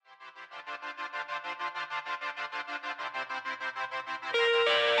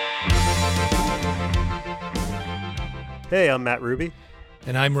Hey, I'm Matt Ruby.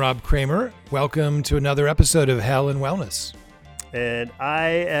 And I'm Rob Kramer. Welcome to another episode of Hell and Wellness. And I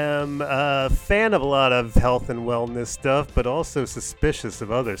am a fan of a lot of health and wellness stuff, but also suspicious of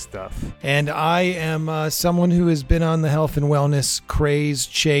other stuff. And I am someone who has been on the health and wellness craze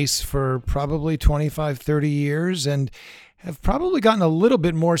chase for probably 25, 30 years and have probably gotten a little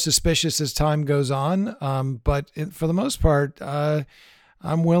bit more suspicious as time goes on. But for the most part,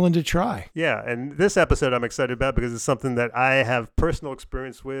 I'm willing to try. Yeah, and this episode I'm excited about because it's something that I have personal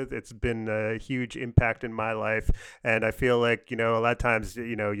experience with. It's been a huge impact in my life, and I feel like, a lot of times,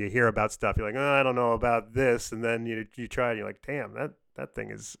 you hear about stuff, you're like, oh, I don't know about this, and then you try and you're like, damn, that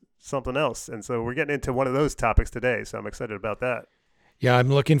thing is something else. And so we're getting into one of those topics today, so I'm excited about that. Yeah, I'm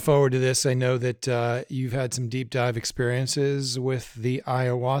looking forward to this. I know that you've had some deep dive experiences with the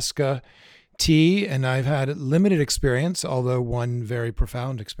ayahuasca tea, and I've had limited experience, although one very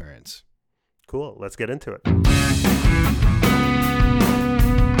profound experience. Cool. Let's get into it.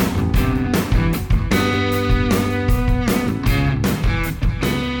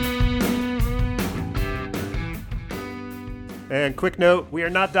 And quick note, we are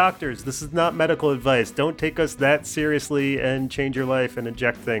not doctors. This is not medical advice. Don't take us that seriously and change your life and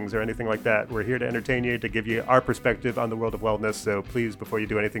inject things or anything like that. We're here to entertain you, to give you our perspective on the world of wellness. So please, before you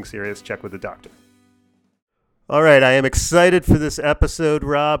do anything serious, check with a doctor. All right, I am excited for this episode,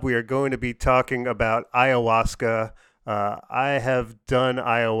 Rob. We are going to be talking about ayahuasca. I have done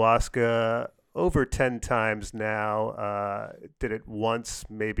ayahuasca over 10 times now. Did it once,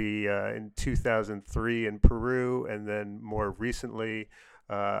 maybe in 2003 in Peru, and then more recently,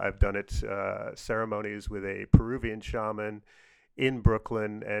 I've done it ceremonies with a Peruvian shaman in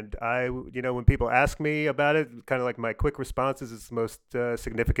Brooklyn. And when people ask me about it, kind of like my quick response is it's the most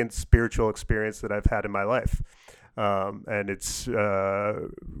significant spiritual experience that I've had in my life. And it's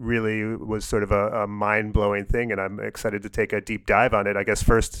really was sort of a mind-blowing thing, and I'm excited to take a deep dive on it. I guess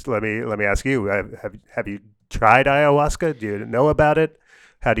first, let me ask you: Have you tried ayahuasca? Do you know about it?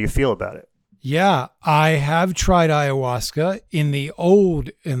 How do you feel about it? Yeah, I have tried ayahuasca in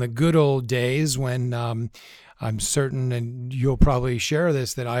the good old days when I'm certain, and you'll probably share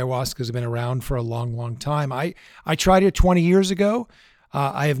this, that ayahuasca has been around for a long, long time. I tried it 20 years ago.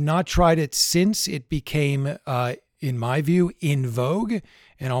 I have not tried it since it became, in my view, in vogue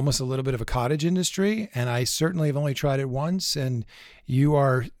and almost a little bit of a cottage industry. And I certainly have only tried it once. And you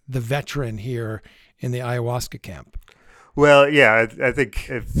are the veteran here in the ayahuasca camp. Well, yeah, I think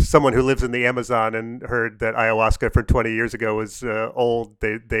if someone who lives in the Amazon and heard that ayahuasca from 20 years ago was old,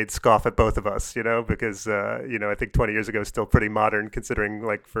 they'd scoff at both of us, because, I think 20 years ago is still pretty modern considering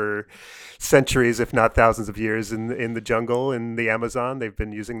like for centuries, if not thousands of years in the jungle, in the Amazon, they've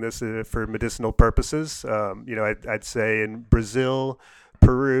been using this for medicinal purposes. I'd say in Brazil,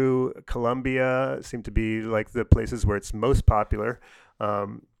 Peru, Colombia seem to be like the places where it's most popular.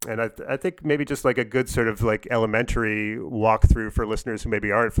 And I think maybe just like a good sort of like elementary walkthrough for listeners who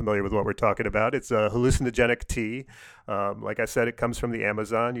maybe aren't familiar with what we're talking about. It's a hallucinogenic tea. Like I said, it comes from the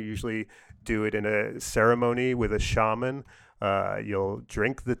Amazon. You usually do it in a ceremony with a shaman. You'll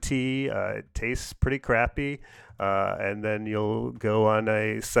drink the tea. It tastes pretty crappy. And then you'll go on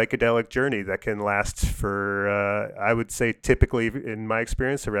a psychedelic journey that can last for, I would say typically in my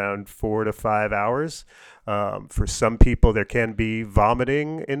experience, around 4 to 5 hours. For some people, there can be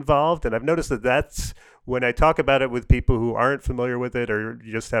vomiting involved. And I've noticed that that's when I talk about it with people who aren't familiar with it or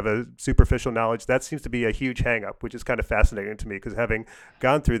just have a superficial knowledge, that seems to be a huge hang up, which is kind of fascinating to me because having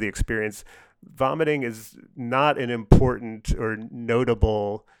gone through the experience, vomiting is not an important or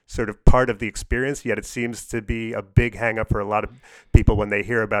notable sort of part of the experience, yet it seems to be a big hang up for a lot of people when they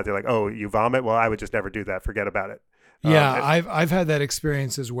hear about it. They're like, oh, you vomit? Well, I would just never do that. Forget about it. Yeah, I've had that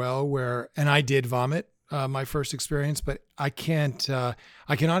experience as well and I did vomit my first experience, but I can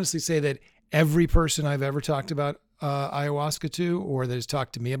honestly say that every person I've ever talked about ayahuasca to, or that has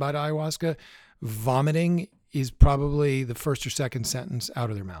talked to me about ayahuasca, vomiting is probably the first or second sentence out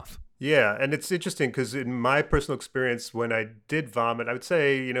of their mouth. Yeah, and it's interesting because in my personal experience, when I did vomit, I would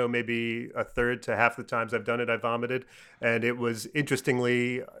say, maybe a third to half the times I've done it, I vomited. And it was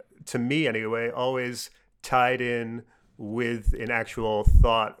interestingly, to me anyway, always tied in with an actual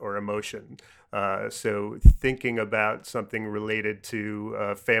thought or emotion. So thinking about something related to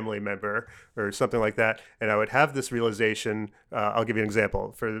a family member or something like that. And I would have this realization. I'll give you an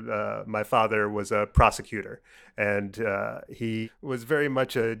example. My father was a prosecutor, and he was very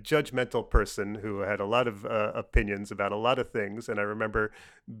much a judgmental person who had a lot of opinions about a lot of things. And I remember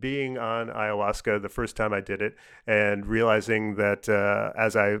being on ayahuasca the first time I did it and realizing that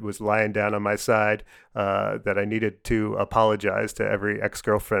as I was lying down on my side, that I needed to apologize to every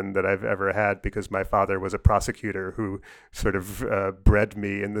ex-girlfriend that I've ever had because my father was a prosecutor who sort of bred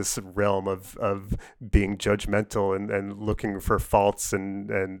me in this realm of being judgmental and looking for faults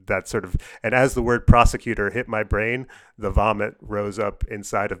and that sort of. And as the word prosecutor hit my brain, the vomit rose up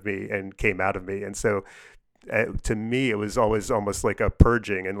inside of me and came out of me. And so to me, it was always almost like a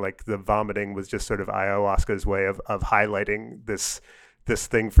purging, and like the vomiting was just sort of ayahuasca's way of highlighting this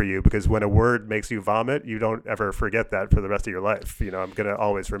thing for you, because when a word makes you vomit, you don't ever forget that for the rest of your life. I'm going to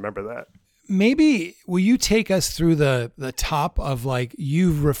always remember that. Maybe will you take us through the top of, like,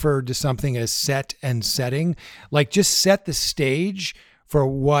 you've referred to something as set and setting, like just set the stage for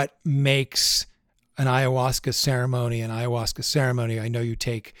what makes an ayahuasca ceremony an ayahuasca ceremony. I know you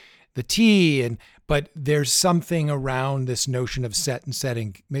take the tea, but there's something around this notion of set and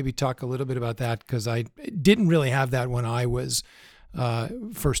setting. Maybe talk a little bit about that, because I didn't really have that when I was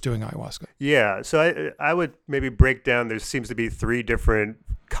first doing ayahuasca. Yeah, so I would maybe break down. There seems to be three different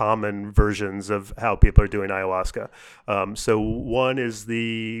common versions of how people are doing ayahuasca. So one is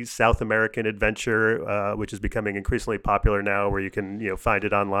the South American adventure, which is becoming increasingly popular now, where you can find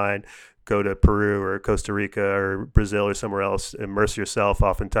it online. Go to Peru or Costa Rica or Brazil or somewhere else, immerse yourself.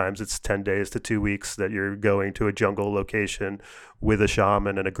 Oftentimes it's 10 days to 2 weeks that you're going to a jungle location with a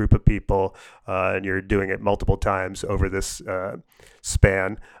shaman and a group of people, and you're doing it multiple times over this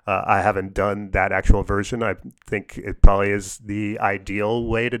span. I haven't done that actual version. I think it probably is the ideal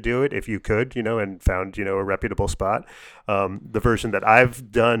way to do it if you could, and found, a reputable spot. The version that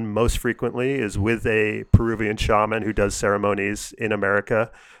I've done most frequently is with a Peruvian shaman who does ceremonies in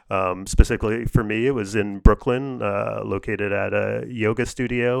America. Specifically for me, it was in Brooklyn, located at a yoga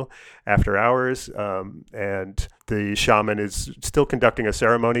studio after hours. And the shaman is still conducting a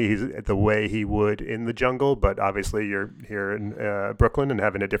ceremony. He's the way he would in the jungle, but obviously you're here in Brooklyn and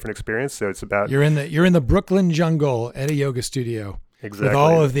having a different experience. So it's about you're in the Brooklyn jungle at a yoga studio. Exactly.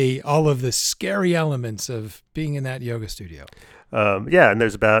 With all of the scary elements of being in that yoga studio. And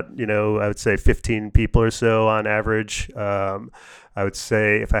there's about, I would say 15 people or so on average. I would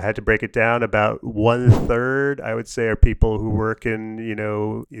say, if I had to break it down, about 1/3, I would say, are people who work in,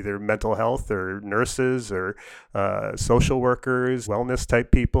 either mental health or nurses or social workers, wellness type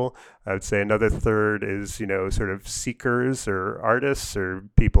people. I would say another third is, sort of seekers or artists or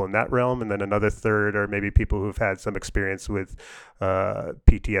people in that realm. And then another third are maybe people who've had some experience with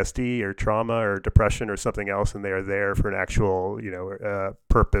PTSD or trauma or depression or something else, and they are there for an actual,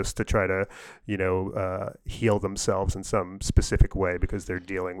 purpose to try to, heal themselves in some specific way because they're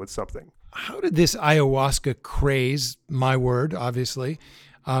dealing with something. How did this ayahuasca craze, my word, obviously,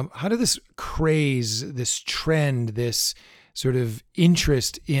 how did this craze, this trend, this sort of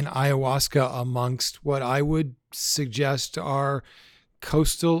interest in ayahuasca amongst what I would suggest are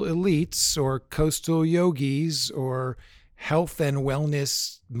coastal elites or coastal yogis or health and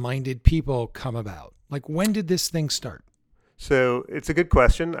wellness minded people come about? Like, when did this thing start? So it's a good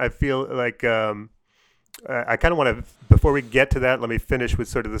question. I feel like I kind of want to, before we get to that, let me finish with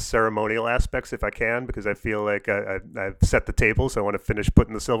sort of the ceremonial aspects if I can, because I feel like I've set the table. So I want to finish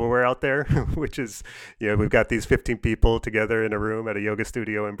putting the silverware out there, which is, we've got these 15 people together in a room at a yoga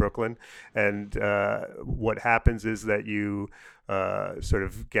studio in Brooklyn. And what happens is that you sort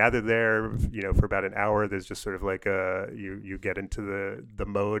of gather there, for about an hour. There's just sort of like you get into the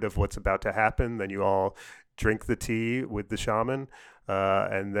mode of what's about to happen. Then you all drink the tea with the shaman.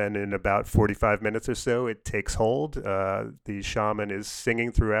 And then in about 45 minutes or so, it takes hold. The shaman is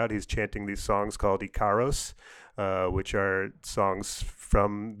singing throughout. He's chanting these songs called Icaros, which are songs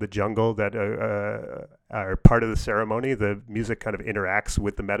from the jungle that are part of the ceremony. The music kind of interacts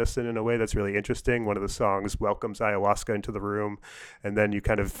with the medicine in a way that's really interesting. One of the songs welcomes ayahuasca into the room, and then you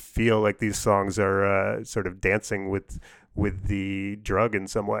kind of feel like these songs are sort of dancing with the drug in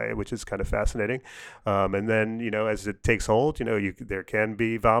some way, which is kind of fascinating. And then, as it takes hold, there can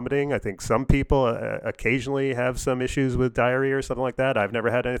be vomiting. I think some people occasionally have some issues with diarrhea or something like that. I've never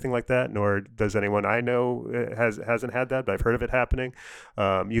had anything like that, nor does anyone I know hasn't had that, but I've heard of it happening.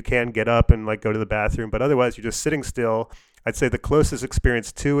 You can get up and go to the bathroom, but otherwise you're just sitting still. I'd say the closest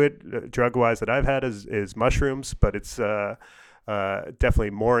experience to it, drug-wise, that I've had is mushrooms, but it's definitely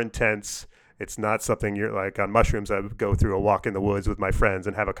more intense. It's not something you're like on mushrooms. I would go through a walk in the woods with my friends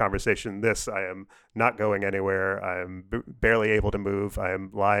and have a conversation. This, I am not going anywhere. I'm barely able to move. I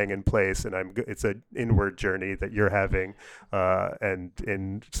am lying in place, and it's an inward journey that you're having, and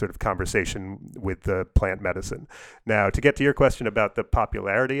in sort of conversation with the plant medicine. Now, to get to your question about the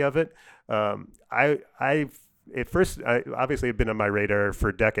popularity of it, I at first, I obviously had been on my radar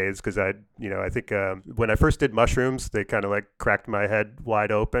for decades because I think when I first did mushrooms, they kind of like cracked my head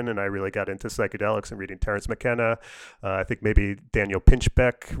wide open, and I really got into psychedelics and reading Terrence McKenna. I think maybe Daniel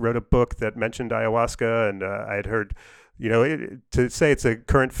Pinchbeck wrote a book that mentioned ayahuasca, and I had heard. To say it's a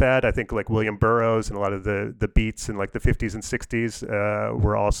current fad, I think like William Burroughs and a lot of the beats in like the 50s and 60s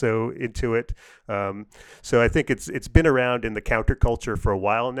were also into it. So I think it's been around in the counterculture for a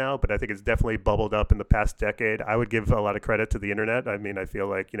while now, but I think it's definitely bubbled up in the past decade. I would give a lot of credit to the internet. I mean, I feel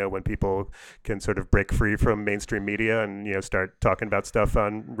like, when people can sort of break free from mainstream media and, start talking about stuff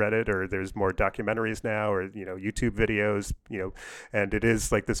on Reddit, or there's more documentaries now, or, YouTube videos, and it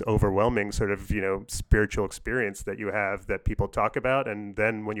is like this overwhelming sort of, spiritual experience that you have that people talk about. And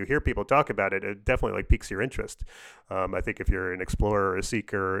then when you hear people talk about it, it definitely like piques your interest. I think if you're an explorer or a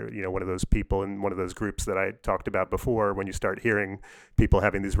seeker, one of those people in one of those groups that I talked about before, when you start hearing people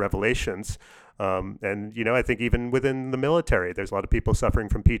having these revelations, and I think even within the military, there's a lot of people suffering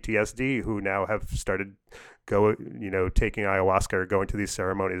from PTSD who now have started taking ayahuasca or going to these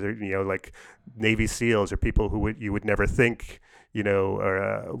ceremonies, or like Navy SEALs or people who you would never think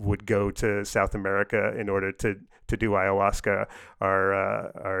would go to South America in order to do ayahuasca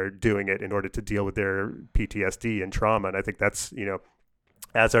are doing it in order to deal with their PTSD and trauma. And I think that's,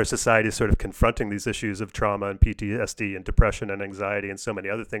 as our society is sort of confronting these issues of trauma and PTSD and depression and anxiety and so many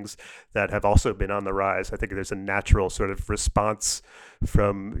other things that have also been on the rise, I think there's a natural sort of response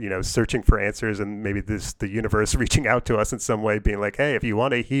from, searching for answers, and maybe the universe reaching out to us in some way, being like, hey, if you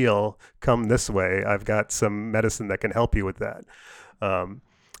want to heal, come this way. I've got some medicine that can help you with that.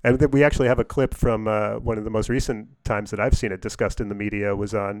 And that we actually have a clip from one of the most recent times that I've seen it discussed in the media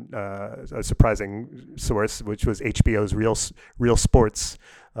was on a surprising source, which was HBO's Real Sports,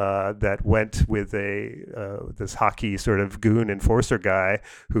 that went with this hockey sort of goon enforcer guy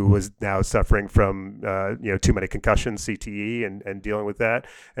who was now suffering from too many concussions, CTE, and dealing with that,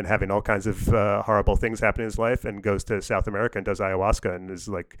 and having all kinds of horrible things happen in his life, and goes to South America and does ayahuasca and is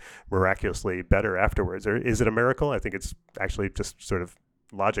like miraculously better afterwards. Or is it a miracle? I think it's actually just sort of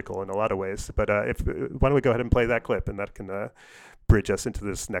logical in a lot of ways. But why don't we go ahead and play that clip, and that can bridge us into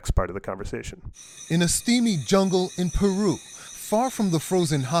this next part of the conversation. In a steamy jungle in Peru, far from the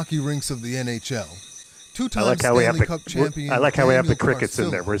frozen hockey rinks of the NHL, two-time Stanley Cup champion I like how we have the Daniel crickets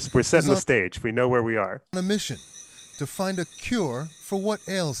in there. We're Carcillo setting the stage. We know where we are. on a mission to find a cure for what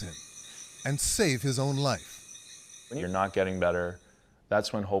ails him and save his own life. When you're not getting better,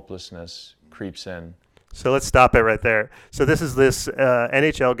 that's when hopelessness creeps in. So let's stop it right there. So this is this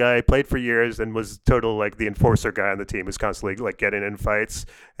NHL guy, played for years and was total like the enforcer guy on the team, who's constantly like getting in fights.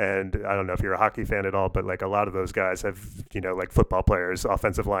 And I don't know if you're a hockey fan at all, but like a lot of those guys have, like football players,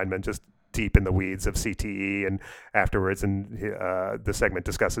 offensive linemen, just deep in the weeds of CTE and afterwards. And the segment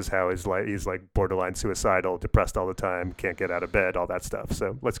discusses how he's like borderline suicidal, depressed all the time, can't get out of bed, all that stuff.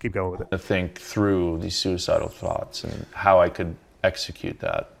 So let's keep going with it. To think through these suicidal thoughts and how I could execute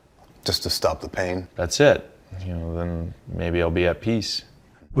that. Just to stop the pain. That's it. Then maybe I'll be at peace.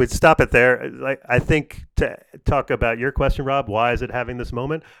 We'd stop it there. Like, I think to talk about your question, Rob, why is it having this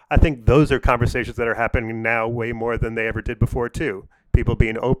moment? I think those are conversations that are happening now way more than they ever did before too. People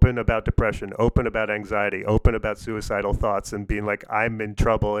being open about depression, open about anxiety, open about suicidal thoughts, and being like, I'm in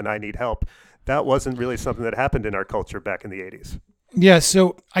trouble and I need help. That wasn't really something that happened in our culture back in the 80s. Yeah,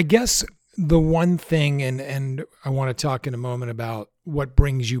 so I guess the one thing, and I want to talk in a moment about what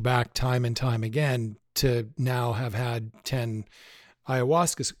brings you back time and time again to now have had 10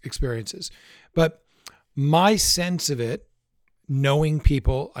 ayahuasca experiences. But my sense of it, knowing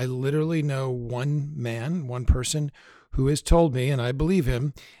people, I literally know one person who has told me, and I believe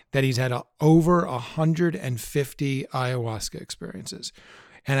him, that he's had over 150 ayahuasca experiences.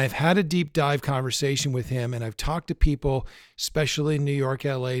 And I've had a deep dive conversation with him, and I've talked to people, especially in New York,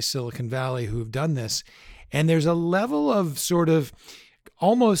 LA, Silicon Valley, who have done this. And there's a level of sort of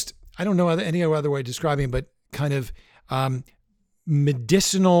almost, I don't know any other way of describing it, but kind of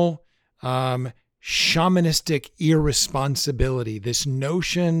medicinal, shamanistic irresponsibility. This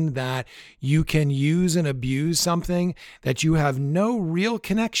notion that you can use and abuse something that you have no real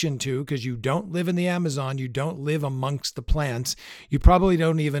connection to because you don't live in the Amazon, you don't live amongst the plants, you probably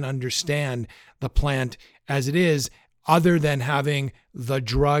don't even understand the plant as it is, other than having the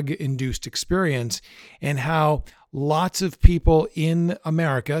drug-induced experience, and how lots of people in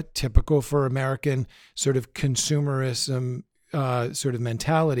America, typical for American sort of consumerism sort of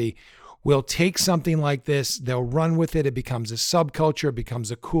mentality, will take something like this, they'll run with it, it becomes a subculture, it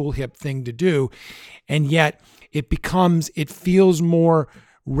becomes a cool, hip thing to do, and yet it feels more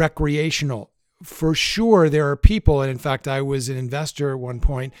recreational. For sure, there are people, and in fact, I was an investor at one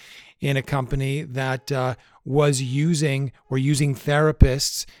point in a company that was using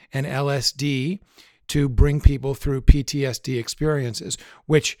therapists and LSD to bring people through PTSD experiences,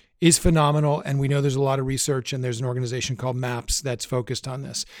 which is phenomenal. And we know there's a lot of research, and there's an organization called MAPS that's focused on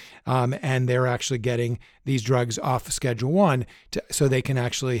this. And they're actually getting these drugs off of Schedule 1 so they can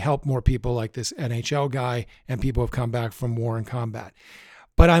actually help more people like this NHL guy and people who have come back from war and combat.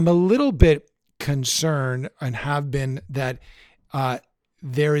 But I'm a little bit concerned, and have been, that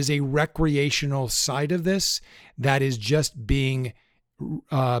there is a recreational side of this that is just being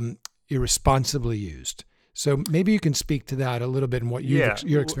irresponsibly used. So maybe you can speak to that a little bit and what your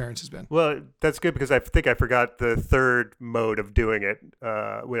experience has been. Well, that's good, because I think I forgot the third mode of doing it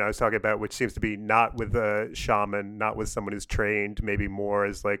when I was talking about, which seems to be not with a shaman, not with someone who's trained, maybe more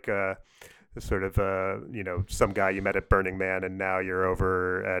as like sort of some guy you met at Burning Man, and now you're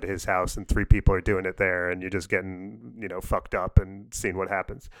over at his house and 3 people are doing it there, and you're just getting fucked up and seeing what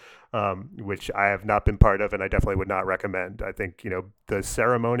happens, which I have not been part of, and I definitely would not recommend. I think the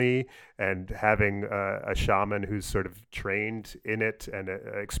ceremony and having a shaman who's sort of trained in it and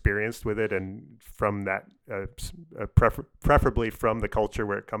experienced with it, and from that preferably from the culture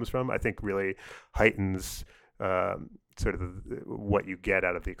where it comes from, I think really heightens sort of what you get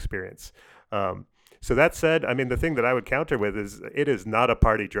out of the experience. So that said, I mean, the thing that I would counter with is it is not a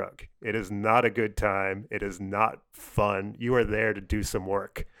party drug. It is not a good time. It is not fun. You are there to do some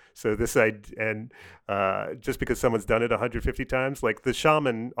work. So just because someone's done it 150 times, like the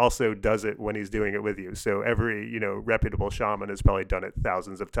shaman also does it when he's doing it with you. So every, reputable shaman has probably done it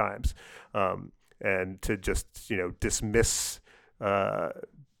thousands of times. And to just, dismiss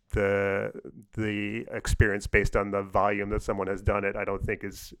the experience based on the volume that someone has done it, I don't think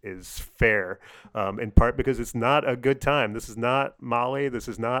is fair, in part because it's not a good time. This is not Molly. This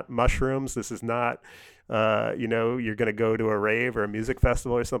is not mushrooms. This is not, you're going to go to a rave or a music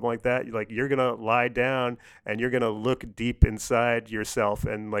festival or something like that. Like, you're going to lie down and you're going to look deep inside yourself.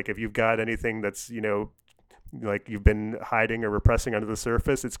 And like, if you've got anything that's, like you've been hiding or repressing under the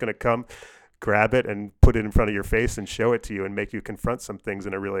surface, it's going to come, grab it and put it in front of your face and show it to you and make you confront some things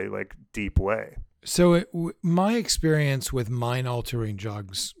in a really like deep way. So my experience with mind-altering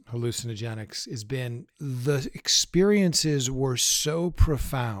drugs, hallucinogenics, has been the experiences were so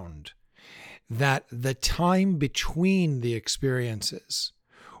profound that the time between the experiences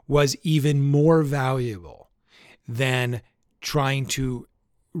was even more valuable than trying to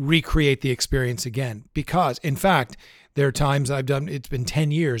recreate the experience again. Because, in fact, there are times it's been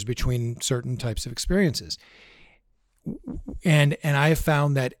 10 years between certain types of experiences. And I have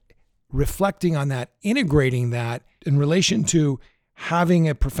found that reflecting on that, integrating that in relation to having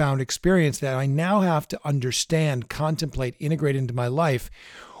a profound experience that I now have to understand, contemplate, integrate into my life,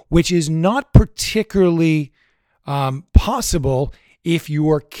 which is not particularly possible if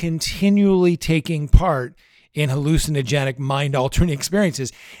you are continually taking part in hallucinogenic, mind-altering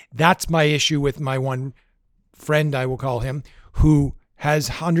experiences. That's my issue with my one friend, I will call him, who has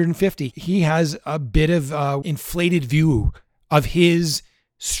 150. He has a bit of inflated view of his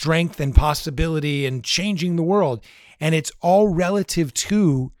strength and possibility and changing the world. And it's all relative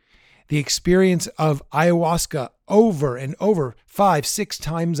to the experience of ayahuasca over and over 5-6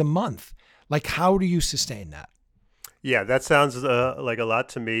 times a month. Like, how do you sustain that? Yeah, that sounds like a lot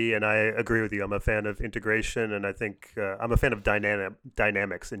to me, and I agree with you. I'm a fan of integration, and I think I'm a fan of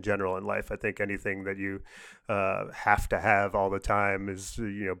dynamics in general in life. I think anything that you have to have all the time is,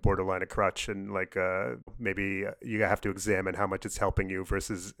 borderline a crutch, and like maybe you have to examine how much it's helping you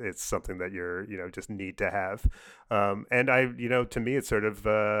versus it's something that you're, just need to have. And I, to me, it's sort of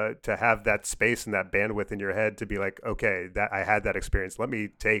to have that space and that bandwidth in your head to be like, okay, that I had that experience. Let me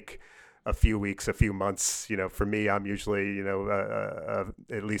take a few weeks, a few months. For me, I'm usually,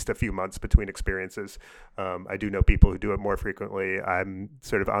 at least a few months between experiences. I do know people who do it more frequently. I'm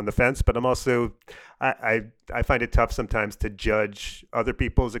sort of on the fence, but I'm also, I find it tough sometimes to judge other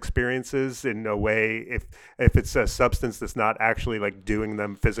people's experiences in a way if it's a substance that's not actually like doing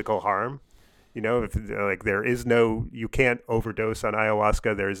them physical harm. If like you can't overdose on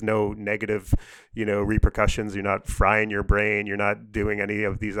ayahuasca, there's no negative, repercussions. You're not frying your brain. You're not doing any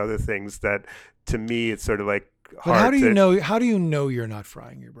of these other things that, to me, it's sort of like hard. But how do you know you're not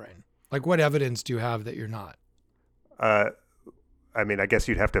frying your brain? Like, what evidence do you have that you're not? I mean, I guess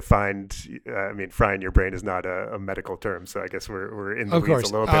you'd have to find. Frying your brain is not a medical term, so I guess we're in the weeds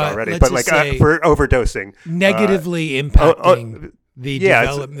a little bit already. But like for overdosing, negatively impacting the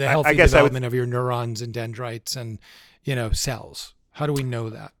healthy development of your neurons and dendrites and cells. How do we know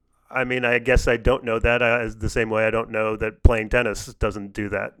that? I mean, I guess I don't know that as the same way I don't know that playing tennis doesn't do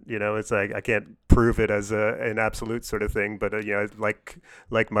that. It's like I can't prove it as an absolute sort of thing, but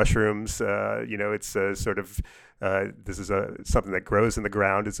like mushrooms, it's a sort of this is something that grows in the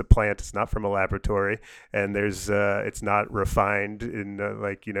ground. It's a plant. It's not from a laboratory, and it's not refined and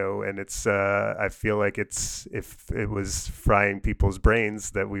it's I feel like if it was frying people's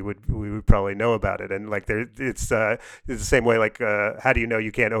brains that we would probably know about it, and like it's the same way like how do you know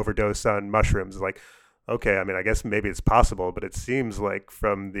you can't overdose on mushrooms? Like, okay, I mean, I guess maybe it's possible, but it seems like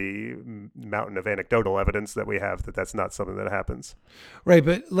from the mountain of anecdotal evidence that we have that that's not something that happens. Right,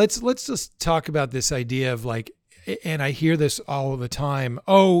 but let's just talk about this idea of like, and I hear this all the time.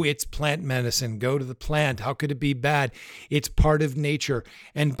 Oh, it's plant medicine. Go to the plant. How could it be bad? It's part of nature.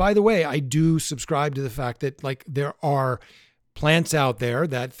 And by the way, I do subscribe to the fact that like there are plants out there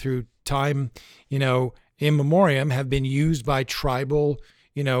that through time, in memoriam have been used by tribal,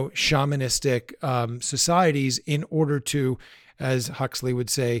 shamanistic societies in order to, as Huxley would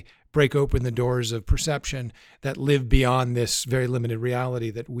say, break open the doors of perception that live beyond this very limited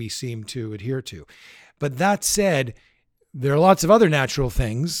reality that we seem to adhere to. But that said, there are lots of other natural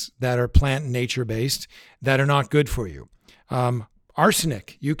things that are plant and nature based that are not good for you.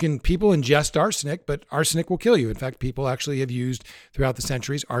 Arsenic. People ingest arsenic, but arsenic will kill you. In fact, people actually have used throughout the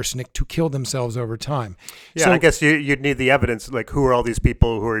centuries arsenic to kill themselves over time. Yeah, so, I guess you'd need the evidence. Like, who are all these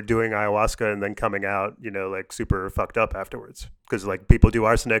people who are doing ayahuasca and then coming out, like super fucked up afterwards? Because like people do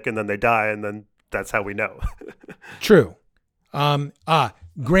arsenic and then they die, and then that's how we know. True.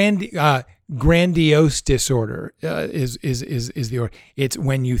 Grandiose disorder is the order. It's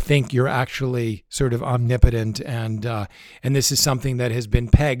when you think you're actually sort of omnipotent, and this is something that has been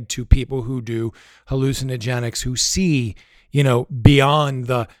pegged to people who do hallucinogenics, who see beyond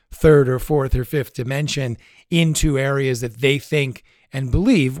the third or fourth or fifth dimension into areas that they think and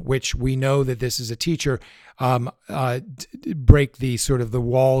believe, which we know that this is a teacher, break the sort of the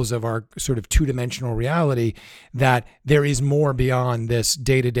walls of our sort of two-dimensional reality, that there is more beyond this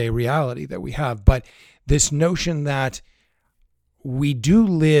day-to-day reality that we have. But this notion that we do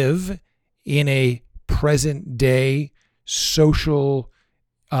live in a present-day social,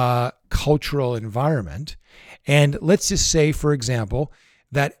 cultural environment, and let's just say, for example,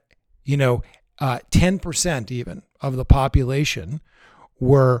 that 10% even of the population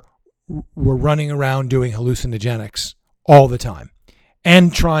were running around doing hallucinogenics all the time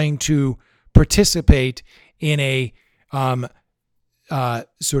and trying to participate in a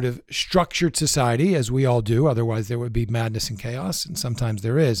sort of structured society, as we all do. Otherwise, there would be madness and chaos, and sometimes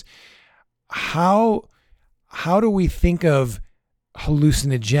there is. How do we think of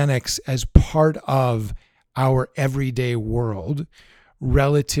hallucinogenics as part of our everyday world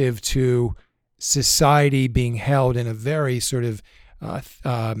relative to society being held in a very sort of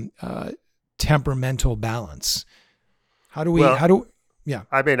temperamental balance? I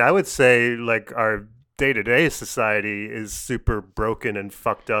mean, I would say like our day-to-day society is super broken and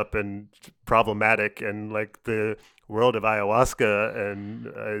fucked up and problematic, and like the world of ayahuasca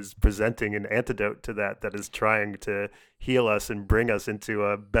and is presenting an antidote to that is trying to heal us and bring us into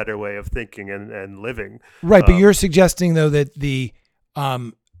a better way of thinking and living. Right, but you're suggesting though that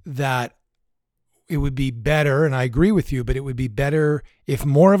that it would be better, and I agree with you, but it would be better if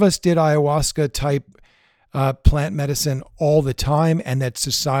more of us did ayahuasca type plant medicine all the time, and that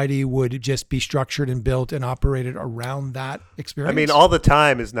society would just be structured and built and operated around that experience. I mean, all the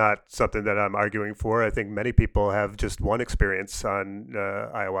time is not something that I'm arguing for. I think many people have just one experience on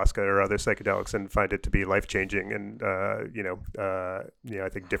ayahuasca or other psychedelics and find it to be life-changing. And, I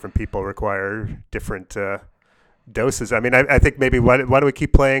think different people require different doses. I mean, I think maybe why don't we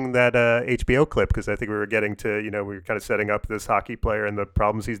keep playing that HBO clip, because I think we were getting to, we were kind of setting up this hockey player and the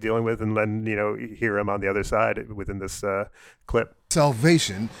problems he's dealing with, and then hear him on the other side within this clip.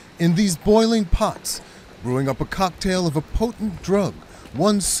 Salvation in these boiling pots, brewing up a cocktail of a potent drug,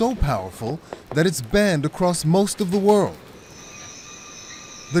 one so powerful that it's banned across most of the world.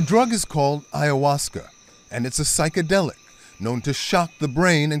 The drug is called ayahuasca, and it's a psychedelic known to shock the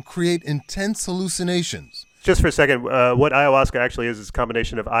brain and create intense hallucinations. Just for a second, what ayahuasca actually is a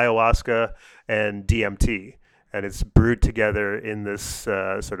combination of ayahuasca and DMT. And it's brewed together in this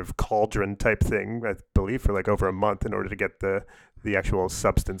sort of cauldron type thing, I believe, for like over a month in order to get the actual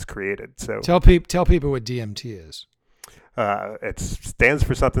substance created. So tell people what DMT is. It stands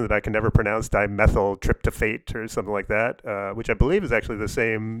for something that I can never pronounce, dimethyltryptophan or something like that, which I believe is actually the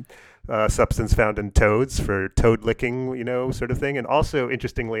same substance found in toads for toad licking, sort of thing. And also,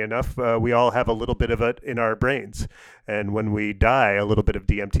 interestingly enough, we all have a little bit of it in our brains. And when we die, a little bit of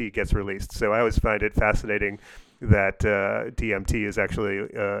DMT gets released. So I always find it fascinating that DMT is actually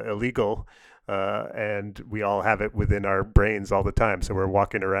illegal. And we all have it within our brains all the time. So we're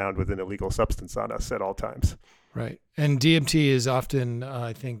walking around with an illegal substance on us at all times. Right. And DMT is often,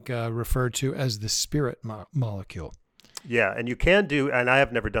 I think, referred to as the spirit molecule. Yeah, and you can do, and I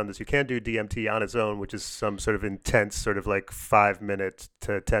have never done this, you can do DMT on its own, which is some sort of intense, sort of like 5 minute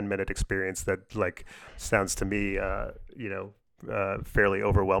to 10 minute experience that like sounds to me, fairly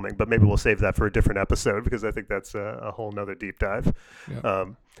overwhelming. But maybe we'll save that for a different episode because I think that's a whole nother deep dive. Yeah.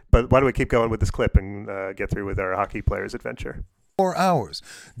 But why don't we keep going with this clip and get through with our hockey player's adventure? 4 hours,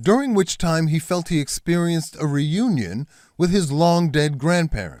 during which time he felt he experienced a reunion with his long-dead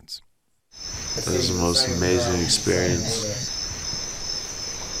grandparents. It was the most amazing experience.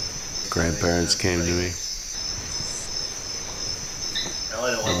 Grandparents came to me.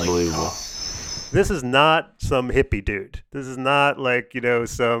 Unbelievable. This is not some hippie dude. This is not like,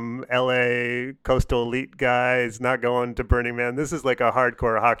 some LA coastal elite guy. He's not going to Burning Man. This is like a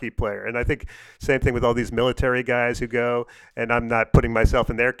hardcore hockey player. And I think same thing with all these military guys who go, and I'm not putting myself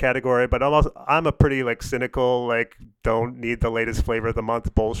in their category, but I'm a pretty like cynical, like don't need the latest flavor of the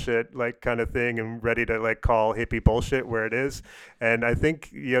month bullshit, like kind of thing, and ready to like call hippie bullshit where it is. And I think,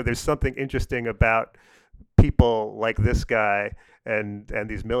 there's something interesting about people like this guy and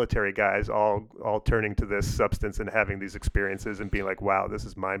these military guys all turning to this substance and having these experiences and being like, wow, this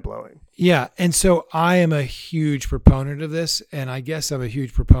is mind-blowing. Yeah. And so I am a huge proponent of this, and I guess I'm a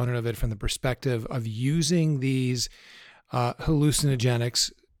huge proponent of it from the perspective of using these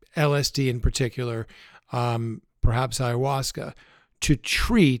hallucinogenics, LSD in particular, perhaps ayahuasca, to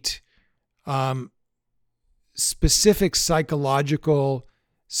treat specific psychological,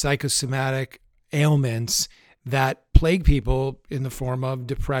 psychosomatic ailments that plague people in the form of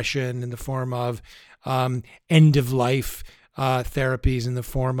depression, in the form of end-of-life therapies, in the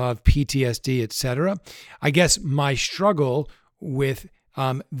form of PTSD, etc. I guess my struggle with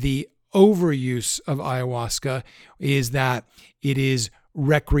the overuse of ayahuasca is that it is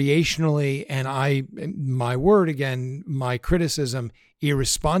recreationally, and my criticism,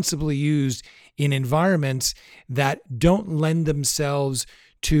 irresponsibly used in environments that don't lend themselves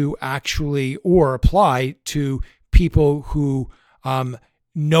to actually or apply to people who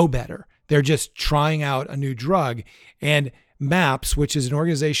know better. They're just trying out a new drug. And MAPS, which is an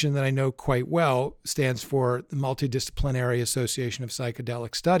organization that I know quite well, stands for the Multidisciplinary Association of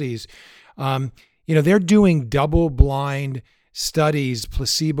Psychedelic Studies. They're doing double-blind studies,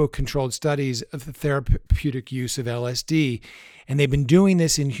 placebo-controlled studies of the therapeutic use of LSD. And they've been doing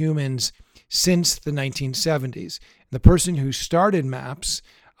this in humans since the 1970s. The person who started MAPS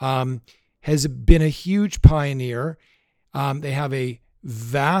has been a huge pioneer. They have a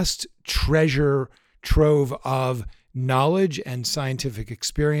vast treasure trove of knowledge and scientific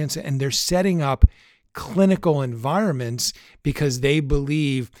experience, and they're setting up clinical environments because they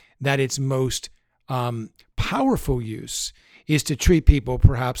believe that its most powerful use is to treat people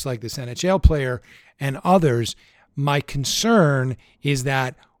perhaps like this NHL player and others. My concern is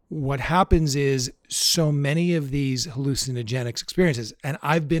that what happens is so many of these hallucinogenic experiences, and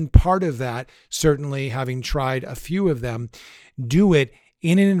I've been part of that, certainly having tried a few of them, do it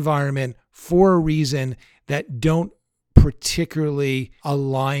in an environment for a reason that don't particularly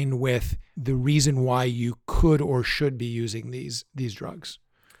align with the reason why you could or should be using these drugs.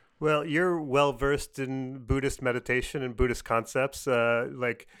 Well, you're well versed in Buddhist meditation and Buddhist concepts.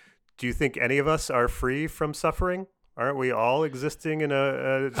 Do you think any of us are free from suffering? Aren't we all existing in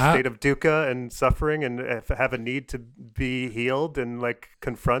a state of dukkha and suffering and have a need to be healed and like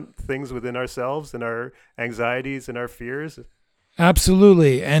confront things within ourselves and our anxieties and our fears?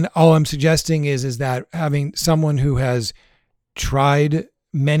 Absolutely. And all I'm suggesting is that having someone who has tried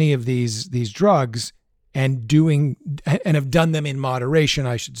many of these drugs and have done them in moderation,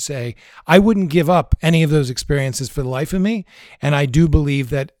 I should say, I wouldn't give up any of those experiences for the life of me. And I do believe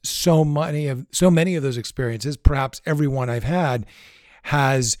that so many of those experiences, perhaps every one I've had,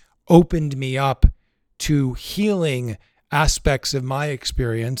 has opened me up to healing aspects of my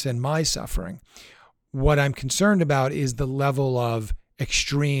experience and my suffering. What I'm concerned about is the level of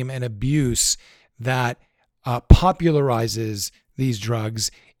extreme and abuse that popularizes these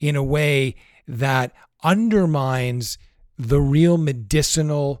drugs in a way that undermines the real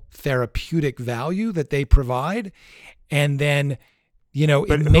medicinal therapeutic value that they provide. And then,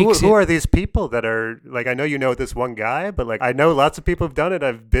 but who are these people that are like, I know you know this one guy, but like, I know lots of people have done it.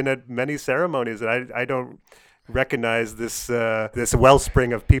 I've been at many ceremonies and I don't recognize this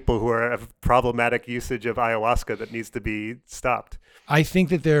wellspring of people who are of problematic usage of ayahuasca that needs to be stopped. I think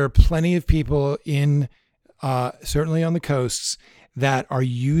that there are plenty of people certainly on the coasts, that are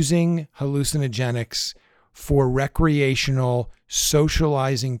using hallucinogenics for recreational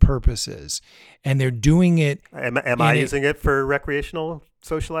socializing purposes, and they're doing it. Am I using it for recreational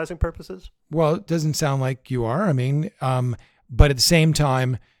socializing purposes? Well, it doesn't sound like you are. I mean, but at the same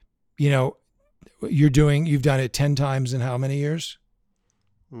time, you've done it 10 times in how many years?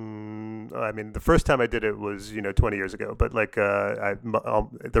 I mean, the first time I did it was, 20 years ago, but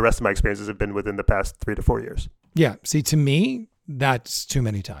the rest of my experiences have been within the past 3 to 4 years. Yeah. See, to me, that's too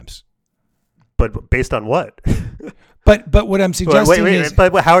many times. But based on what? But what I'm suggesting is...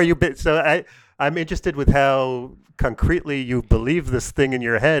 But how are you... So I'm interested with how concretely you believe this thing in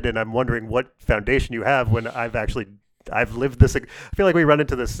your head, and I'm wondering what foundation you have when I've lived this. I feel like we run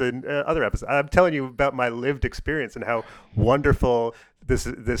into this in other episodes. I'm telling you about my lived experience and how wonderful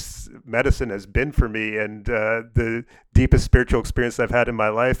this medicine has been for me, and the deepest spiritual experience I've had in my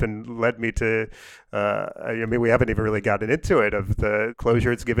life, and led me to, we haven't even really gotten into it, of the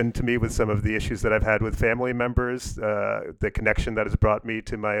closure it's given to me with some of the issues that I've had with family members, the connection that has brought me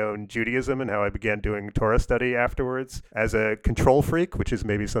to my own Judaism, and how I began doing Torah study afterwards. As a control freak, which is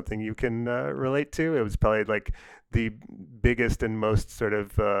maybe something you can relate to, it was probably like the biggest and most sort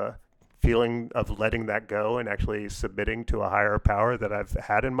of feeling of letting that go and actually submitting to a higher power that I've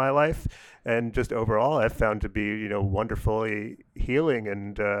had in my life. And just overall, I've found to be, wonderfully healing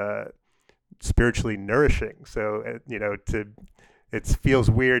and spiritually nourishing. So, it feels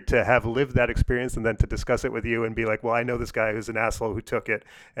weird to have lived that experience and then to discuss it with you and be like, well, I know this guy who's an asshole who took it,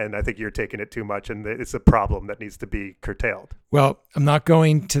 and I think you're taking it too much, and it's a problem that needs to be curtailed. Well, I'm not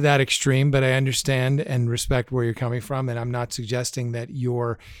going to that extreme, but I understand and respect where you're coming from, and I'm not suggesting that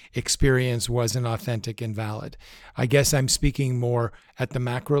your experience wasn't authentic and valid. I guess I'm speaking more at the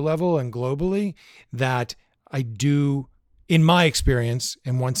macro level and globally, that I do, in my experience,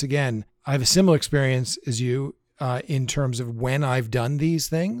 and once again, I have a similar experience as you, in terms of when I've done these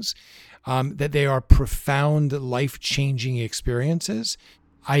things, that they are profound, life-changing experiences.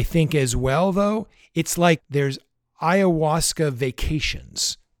 I think as well, though, it's like there's ayahuasca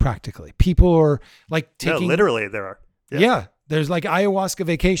vacations, practically. People are like taking... No, literally there are. Yeah, there's like ayahuasca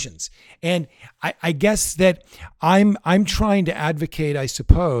vacations. And I guess that I'm trying to advocate, I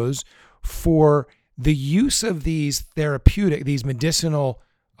suppose, for the use of these medicinal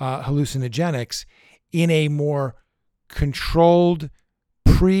hallucinogenics in a more controlled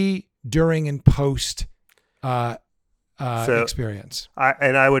pre, during, and post experience.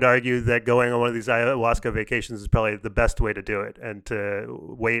 I would argue that going on one of these ayahuasca vacations is probably the best way to do it, and to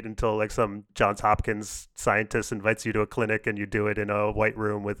wait until like some Johns Hopkins scientist invites you to a clinic and you do it in a white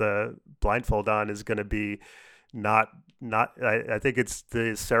room with a blindfold on is going to be not I think it's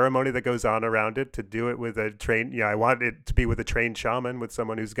the ceremony that goes on around it, to do it with a trained, I want it to be with a trained shaman, with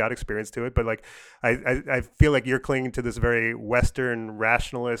someone who's got experience to it. But like, I feel like you're clinging to this very Western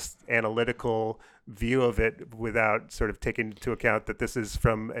rationalist analytical view of it, without sort of taking into account that this is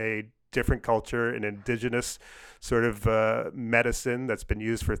from a different culture, an indigenous sort of medicine that's been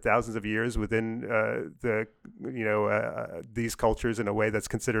used for thousands of years within these cultures in a way that's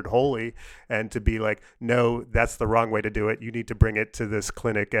considered holy, and to be like, no, that's the wrong way to do it. You need to bring it to this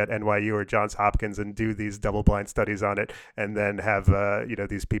clinic at NYU or Johns Hopkins and do these double-blind studies on it, and then have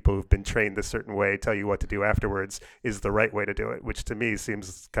these people who've been trained this certain way tell you what to do afterwards, is the right way to do it, which to me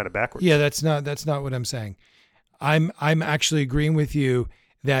seems kind of backwards. Yeah, that's not what I'm saying. I'm actually agreeing with you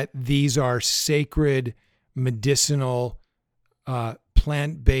that these are sacred, medicinal,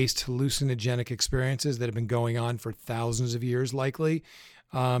 plant-based hallucinogenic experiences that have been going on for thousands of years, likely,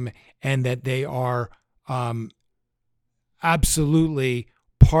 and that they are absolutely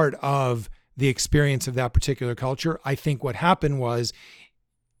part of the experience of that particular culture. I think what happened was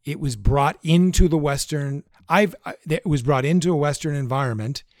it was brought into the Western. It was brought into a Western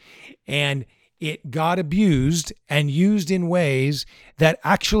environment, and it got abused and used in ways that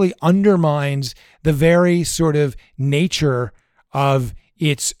actually undermines the very sort of nature of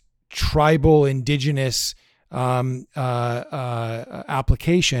its tribal, indigenous application.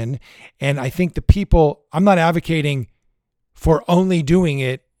 And I think the people, I'm not advocating for only doing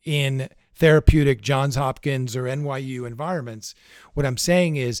it in therapeutic Johns Hopkins or NYU environments. What I'm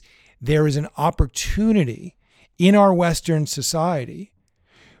saying is there is an opportunity in our Western society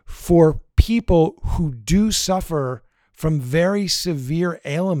for people who do suffer from very severe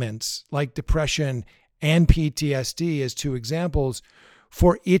ailments like depression and PTSD, as two examples,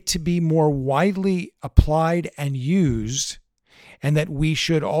 for it to be more widely applied and used, and that we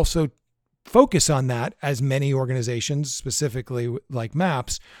should also focus on that, as many organizations, specifically like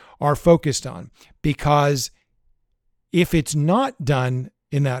MAPS, are focused on. Because if it's not done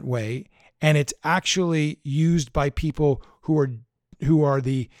in that way, and it's actually used by people who are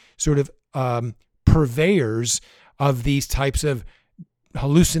the sort of purveyors of these types of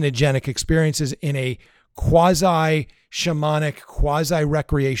hallucinogenic experiences in a quasi shamanic, quasi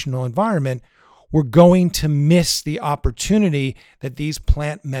recreational environment, we're going to miss the opportunity that these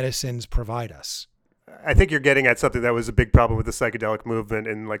plant medicines provide us. I think you're getting at something that was a big problem with the psychedelic movement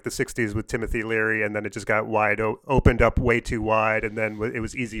in like the 60s with Timothy Leary, and then it just got opened up way too wide, and then it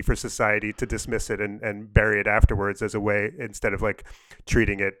was easy for society to dismiss it and bury it afterwards as a way, instead of like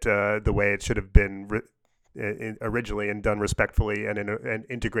treating it the way it should have been originally and done respectfully and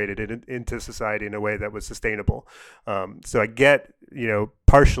integrated it into society in a way that was sustainable. So I get,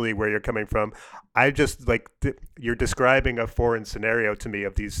 partially where you're coming from. I just like you're describing a foreign scenario to me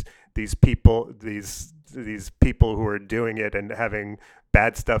of these people, these people who are doing it and having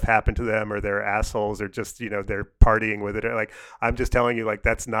bad stuff happen to them, or they're assholes, or just, they're partying with it. Like, I'm just telling you, like,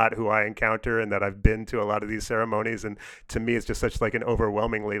 that's not who I encounter, and that I've been to a lot of these ceremonies. And to me, it's just such like an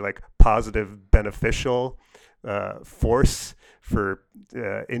overwhelmingly like positive, beneficial force for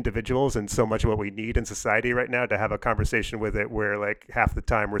individuals, and so much of what we need in society right now, to have a conversation with it where like half the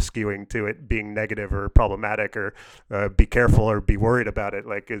time we're skewing to it being negative or problematic or be careful or be worried about it.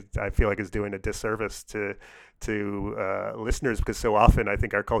 Like, I feel like it's doing a disservice to listeners, because so often I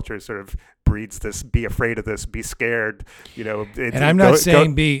think our culture sort of breeds this: be afraid of this, be scared. And I'm not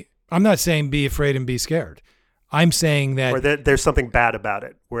saying be afraid and be scared. I'm saying that, or there's something bad about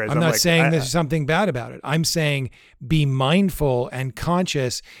it. Whereas I'm not saying there's something bad about it. I'm saying be mindful and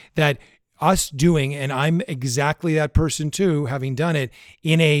conscious that us doing, and I'm exactly that person too, having done it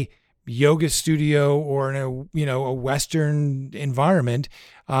in a yoga studio or in a Western environment.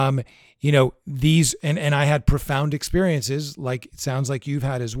 These, and I had profound experiences, like it sounds like you've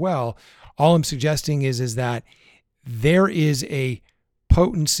had as well. All I'm suggesting is that there is a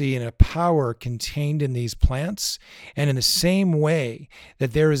potency and a power contained in these plants. And in the same way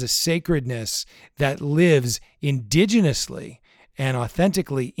that there is a sacredness that lives indigenously and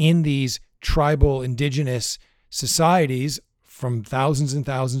authentically in these tribal indigenous societies from thousands and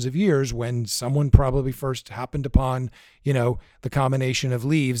thousands of years, when someone probably first happened upon, the combination of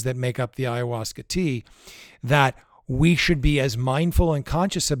leaves that make up the ayahuasca tea, that we should be as mindful and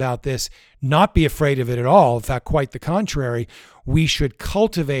conscious about this, not be afraid of it at all. In fact, quite the contrary. We should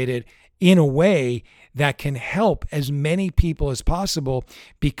cultivate it in a way that can help as many people as possible,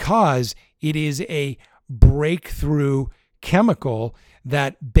 because it is a breakthrough chemical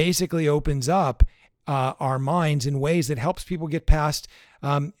that basically opens up our minds in ways that helps people get past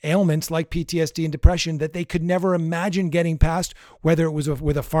ailments like PTSD and depression that they could never imagine getting past, whether it was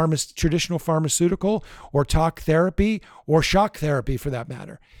with a traditional pharmaceutical or talk therapy or shock therapy for that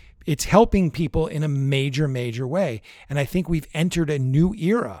matter. It's helping people in a major, major way. And I think we've entered a new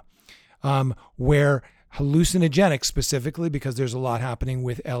era where hallucinogenics, specifically because there's a lot happening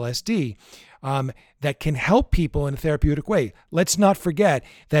with LSD, that can help people in a therapeutic way. Let's not forget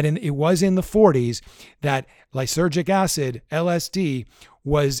that it was in the 40s that lysergic acid, LSD,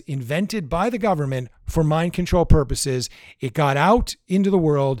 was invented by the government for mind control purposes. It got out into the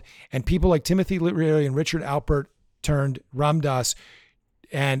world, and people like Timothy Leary and Richard Alpert turned Ram Dass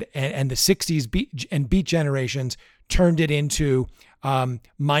and the 60s beat generations turned it into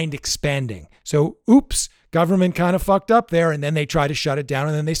mind expanding. So, oops, government kind of fucked up there, and then they tried to shut it down,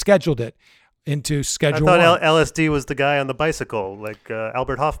 and then they scheduled it into Schedule 1. I thought LSD was the guy on the bicycle, like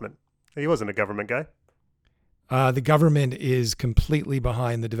Albert Hoffman. He wasn't a government guy. The government is completely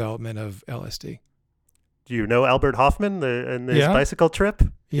behind the development of LSD. Do you know Albert Hoffman and his Yeah. bicycle trip?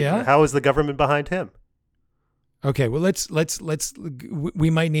 Yeah. How is the government behind him? Okay, well, we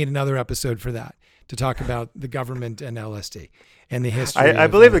might need another episode for that, to talk about the government and LSD and the history. I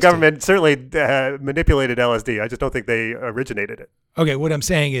believe the government certainly manipulated LSD. I just don't think they originated it. Okay, what I'm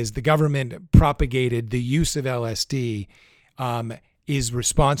saying is the government propagated the use of LSD, is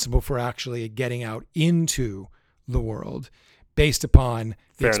responsible for actually getting out into the world based upon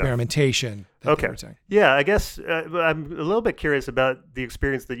the experimentation. Okay. Yeah, I guess I'm a little bit curious about the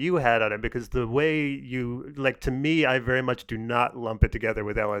experience that you had on it, because the way to me, I very much do not lump it together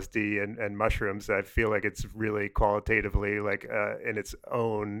with LSD and mushrooms. I feel like it's really qualitatively in its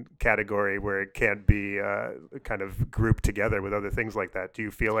own category where it can't be kind of grouped together with other things like that. Do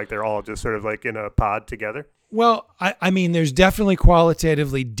you feel like they're all just sort of like in a pod together? Well, I mean, there's definitely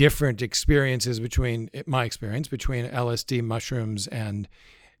qualitatively different experiences between LSD, mushrooms, and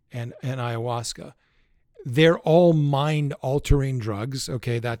ayahuasca. They're all mind-altering drugs.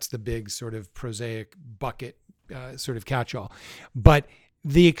 Okay, that's the big sort of prosaic bucket sort of catch-all. But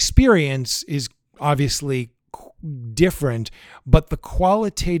the experience is obviously different. But the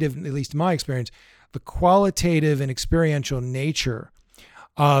qualitative, at least in my experience, the qualitative and experiential nature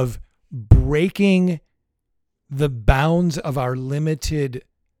of breaking the bounds of our limited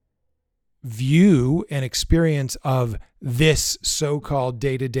view and experience of this so-called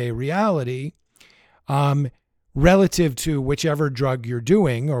day-to-day reality, relative to whichever drug you're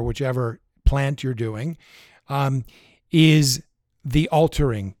doing or whichever plant you're doing, is the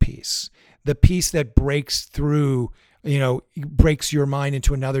altering piece, the piece that breaks through, breaks your mind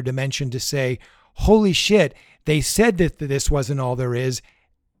into another dimension to say, holy shit, they said that this wasn't all there is.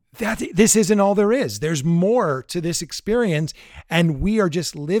 That this isn't all there is. There's more to this experience, and we are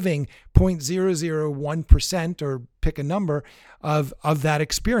just living 0.001% or pick a number of that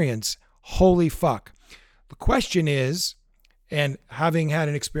experience. Holy fuck. The question is, and having had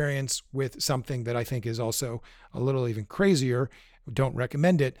an experience with something that I think is also a little even crazier, don't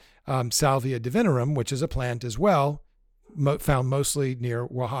recommend it, Salvia divinorum, which is a plant as well, found mostly near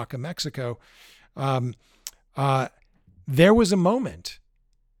Oaxaca, Mexico. There was a moment,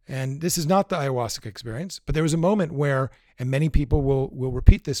 and this is not the ayahuasca experience, but there was a moment where, and many people will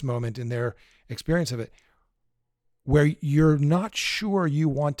repeat this moment in their experience of it, where you're not sure you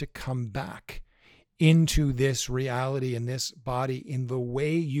want to come back into this reality and this body in the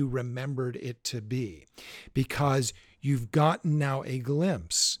way you remembered it to be, because you've gotten now a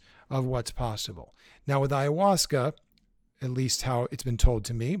glimpse of what's possible. Now with ayahuasca, at least how it's been told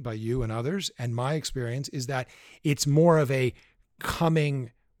to me by you and others, and my experience is that it's more of a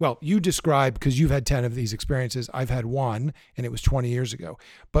coming, well, you described, because you've had 10 of these experiences, I've had one, and it was 20 years ago.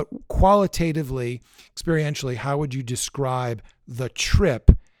 But qualitatively, experientially, how would you describe the trip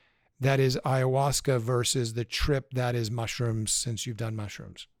that is ayahuasca versus the trip that is mushrooms, since you've done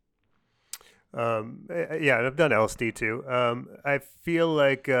mushrooms? Yeah, I've done LSD too. I feel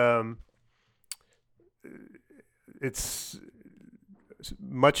like it's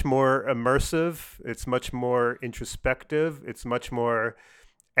much more immersive. It's much more introspective. It's much more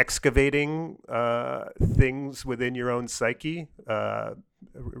excavating things within your own psyche,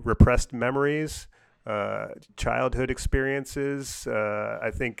 repressed memories, childhood experiences. I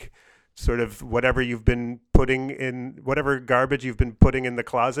think sort of whatever you've been putting in, whatever garbage you've been putting in the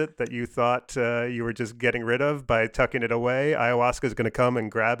closet that you thought you were just getting rid of by tucking it away, ayahuasca is going to come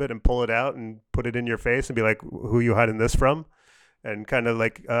and grab it and pull it out and put it in your face and be like, who are you hiding this from? And kind of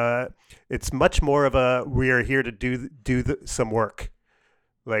like, it's much more of a, we are here to do some work,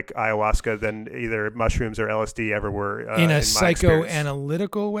 like ayahuasca, than either mushrooms or LSD ever were. In a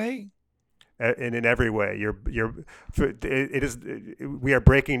psychoanalytical way? And in every way, we are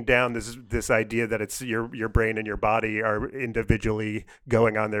breaking down this idea that it's your brain and your body are individually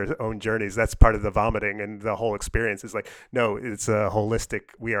going on their own journeys. That's part of the vomiting, and the whole experience is like, no, it's a holistic,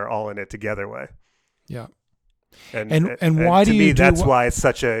 we are all in it together way. Yeah. And why to do me, you that's why it's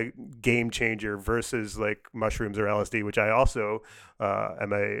such a game changer versus like mushrooms or LSD, which I also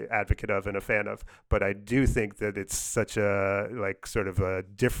am a advocate of and a fan of. But I do think that it's such a like sort of a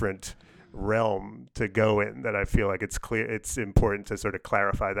different realm to go in, that I feel like it's important to sort of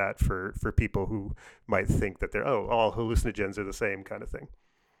clarify that for people who might think that they're, all hallucinogens are the same kind of thing.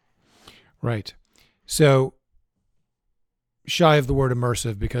 Right. So shy of the word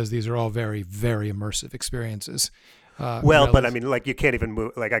immersive, because these are all very, very immersive experiences. But I mean, like, you can't even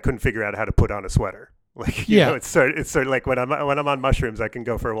move. Like, I couldn't figure out how to put on a sweater. Like, you know, it's sort of like when I'm on mushrooms, I can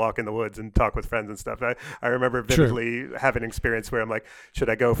go for a walk in the woods and talk with friends and stuff. I remember vividly having an experience where I'm like, should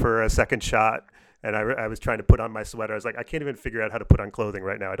I go for a second shot? And I was trying to put on my sweater. I was like, I can't even figure out how to put on clothing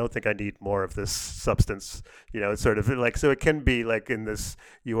right now. I don't think I need more of this substance. It's sort of like, so it can be like in this,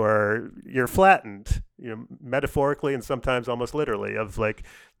 you're flattened, metaphorically and sometimes almost literally, of like,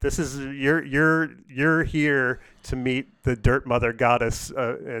 this is, you're here to meet the dirt mother goddess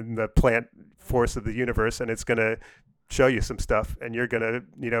and the plant force of the universe, and it's going to show you some stuff, and you're going to,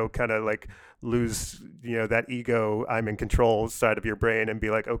 kind of like lose, that ego, I'm in control side of your brain, and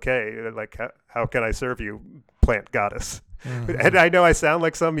be like, okay, like, how can I serve you, plant goddess? Mm-hmm. And I know I sound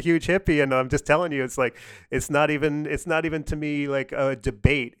like some huge hippie, and I'm just telling you, it's like, it's not even to me like a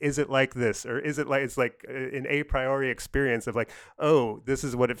debate. Is it like this, or is it like, it's like an a priori experience of like, oh, this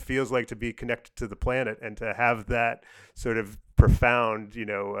is what it feels like to be connected to the planet, and to have that sort of profound,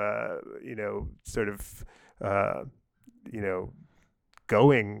 sort of,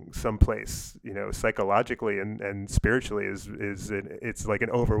 going someplace, psychologically and spiritually it's like an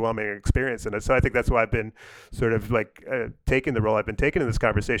overwhelming experience. And so I think that's why I've been sort of like taking the role I've been taking in this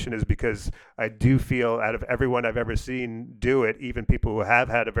conversation, is because I do feel, out of everyone I've ever seen do it, even people who have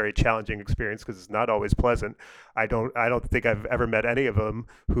had a very challenging experience, because it's not always pleasant, I don't think I've ever met any of them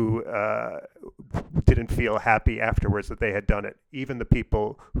who didn't feel happy afterwards that they had done it. Even the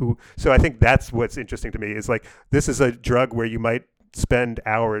people who, so I think that's what's interesting to me, is like, this is a drug where you might spend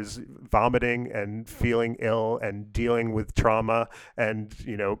hours vomiting and feeling ill and dealing with trauma and,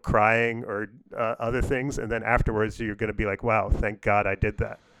 crying or other things. And then afterwards, you're going to be like, wow, thank God I did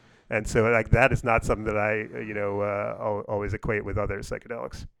that. And so like that is not something that I, always equate with other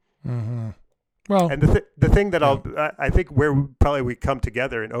psychedelics. Mm-hmm. Well, and the thing that I think where probably we come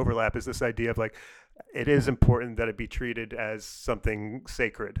together and overlap is this idea of like, it is important that it be treated as something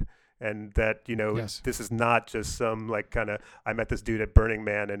sacred. And that, yes. This is not just some like kind of, I met this dude at Burning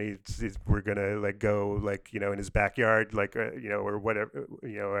Man and we're going to like go like, in his backyard, like, or whatever,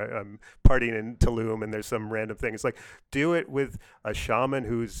 I'm partying in Tulum and there's some random thing. It's like, do it with a shaman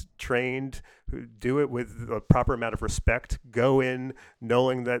who's trained, who do it with a proper amount of respect, go in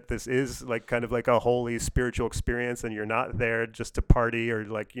knowing that this is like kind of like a holy spiritual experience and you're not there just to party or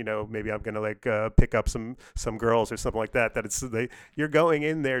like, maybe I'm going to like pick up some girls or something like that, you're going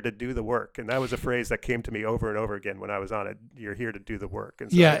in there to do the work. And that was a phrase that came to me over and over again when I was on it. You're here to do the work.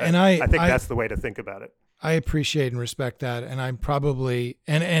 And so I think that's the way to think about it. I appreciate and respect that. And I'm probably,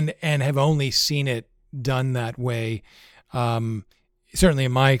 and have only seen it done that way. Certainly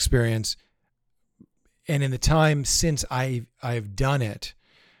in my experience, and in the time since I've done it,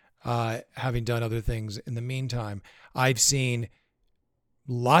 having done other things in the meantime, I've seen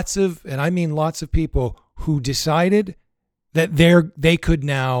lots of people who decided that they could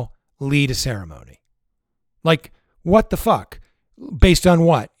now lead a ceremony. Like, what the fuck? Based on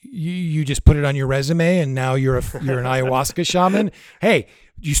what? You just put it on your resume and now you're an ayahuasca shaman? Hey,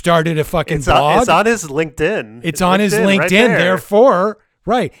 you started a fucking blog. It's on his LinkedIn. It's on his LinkedIn, right there. Therefore,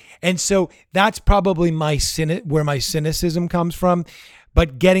 right. And so that's probably where my cynicism comes from.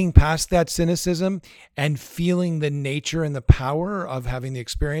 But getting past that cynicism and feeling the nature and the power of having the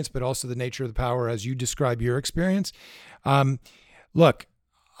experience, but also the nature of the power as you describe your experience. Look,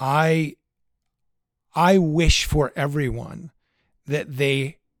 I wish for everyone that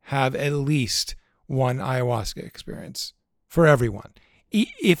they have at least one ayahuasca experience, for everyone,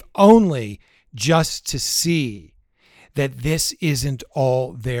 if only just to see that this isn't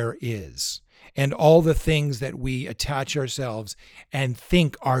all there is. And all the things that we attach ourselves and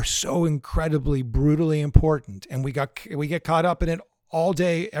think are so incredibly brutally important. And we get caught up in it all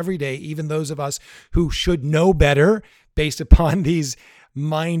day, every day, even those of us who should know better based upon these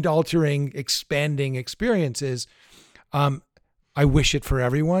mind-altering, expanding experiences. I wish it for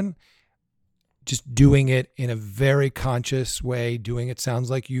everyone. Just doing it in a very conscious way, doing it sounds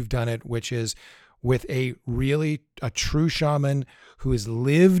like you've done it, which is with a true shaman who has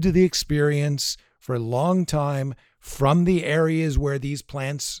lived the experience for a long time from the areas where these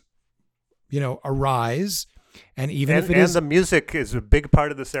plants, arise. And even the music is a big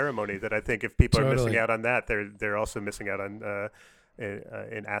part of the ceremony that I think if people are missing out on that, they're also missing out on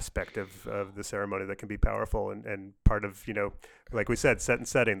an aspect of the ceremony that can be powerful and part of, like we said, set and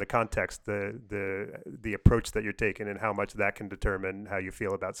setting, the context, the approach that you're taking and how much that can determine how you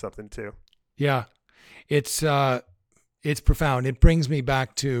feel about something too. Yeah, it's profound. It brings me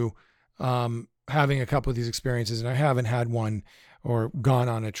back to having a couple of these experiences, and I haven't had one or gone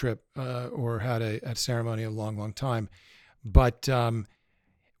on a trip or had a ceremony in a long, long time. But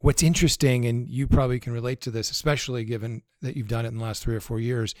what's interesting, and you probably can relate to this, especially given that you've done it in the last 3 or 4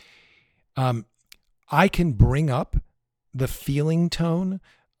 years, I can bring up the feeling tone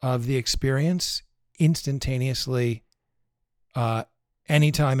of the experience instantaneously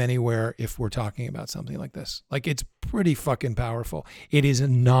anytime, anywhere, if we're talking about something like this. Like, it's pretty fucking powerful. It is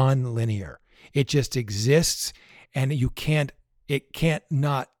non-linear. It just exists, and it can't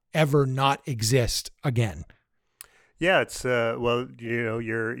not ever not exist again. Yeah, it's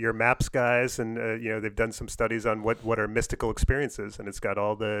your MAPS guys, and they've done some studies on what are mystical experiences, and it's got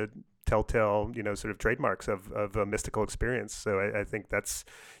all the telltale sort of trademarks of a mystical experience. So I think that's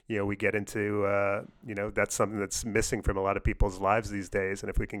we get into that's something that's missing from a lot of people's lives these days, and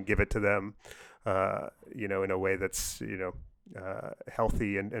if we can give it to them, in a way that's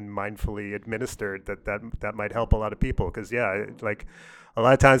healthy and mindfully administered, that might help a lot of people. Because like a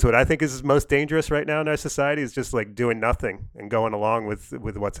lot of times what I think is most dangerous right now in our society is just like doing nothing and going along with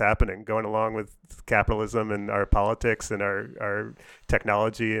what's happening, going along with capitalism and our politics and our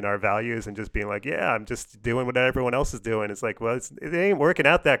technology and our values, and just being like, yeah, I'm just doing what everyone else is doing. It's like, well, it ain't working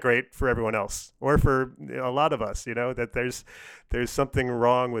out that great for everyone else or for a lot of us, that there's something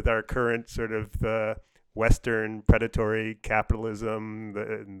wrong with our current sort of Western predatory capitalism,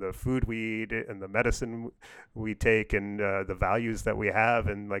 the food we eat and the medicine we take and the values that we have.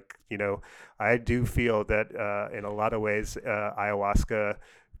 And I do feel that in a lot of ways, ayahuasca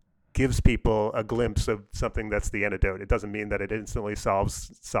gives people a glimpse of something that's the antidote. It doesn't mean that it instantly solves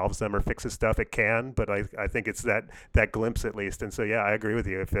them or fixes stuff. It can, but I think it's that glimpse at least. And so, yeah, I agree with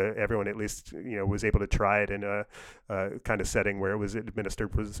you. If everyone at least, was able to try it in a kind of setting where it was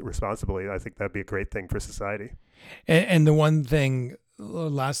administered responsibly, I think that'd be a great thing for society. And the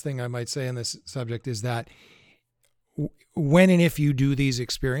last thing I might say on this subject is that when and if you do these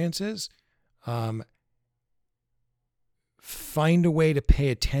experiences, find a way to pay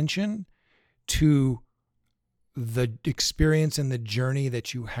attention to the experience and the journey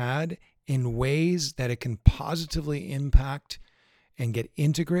that you had in ways that it can positively impact and get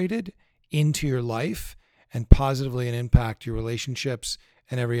integrated into your life and positively impact your relationships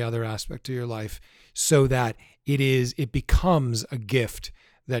and every other aspect of your life, so that it becomes a gift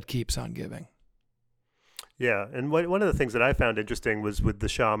that keeps on giving. Yeah, and one of the things that I found interesting was with the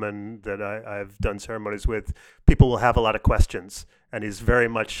shaman that I've done ceremonies with, people will have a lot of questions, and he's very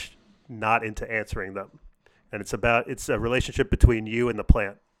much not into answering them. And it's a relationship between you and the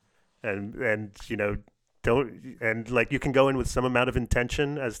plant, and you can go in with some amount of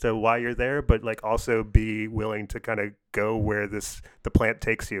intention as to why you're there, but like also be willing to kind of go where the plant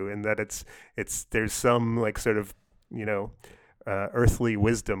takes you, and that there's some like sort of earthly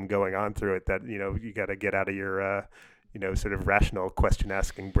wisdom going on through it that you got to get out of your sort of rational question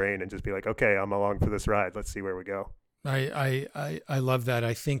asking brain and just be like, okay, I'm along for this ride, let's see where we go. I love that.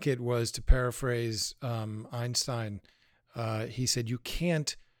 I think it was, to paraphrase Einstein, he said, you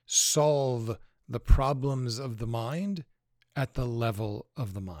can't solve the problems of the mind at the level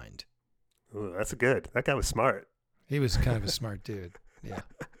of the mind. Ooh, that's good. That guy was smart. He was kind of a smart dude. Yeah.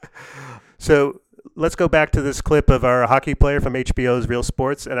 So let's go back to this clip of our hockey player from HBO's Real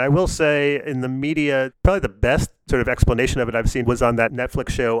Sports. And I will say, in the media, probably the best sort of explanation of it I've seen was on that Netflix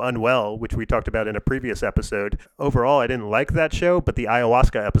show Unwell, which we talked about in a previous episode. Overall, I didn't like that show, but the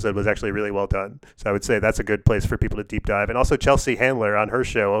ayahuasca episode was actually really well done. So I would say that's a good place for people to deep dive. And also Chelsea Handler on her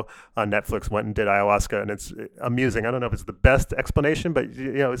show on Netflix went and did ayahuasca, and it's amusing. I don't know if it's the best explanation, but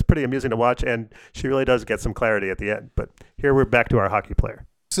it's pretty amusing to watch, and she really does get some clarity at the end. But here we're back to our hockey player.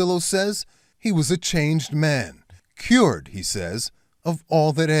 Silo says he was a changed man, cured, he says, of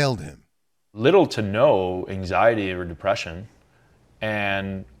all that ailed him. Little to no anxiety or depression,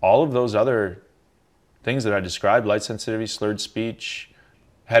 and all of those other things that I described: light sensitivity, slurred speech,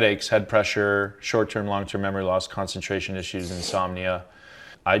 headaches, head pressure, short-term, long-term memory loss, concentration issues, insomnia.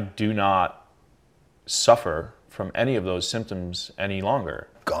 I do not suffer from any of those symptoms any longer.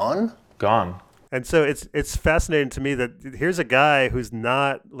 Gone? Gone. And so it's fascinating to me that here's a guy who's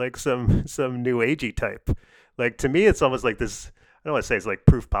not like some new agey type. Like, to me, it's almost like this, I don't want to say it's like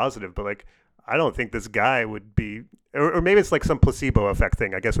proof positive, but like, I don't think this guy would be, or maybe it's like some placebo effect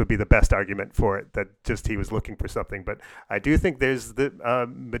thing, I guess would be the best argument for it, that just he was looking for something. But I do think there's the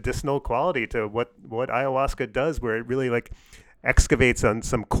medicinal quality to what ayahuasca does, where it really like excavates on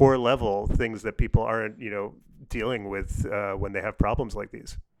some core level things that people aren't, dealing with when they have problems like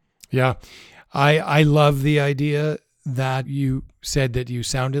these. Yeah. I love the idea that you said that you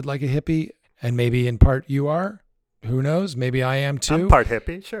sounded like a hippie, and maybe in part you are. Who knows? Maybe I am too. I'm part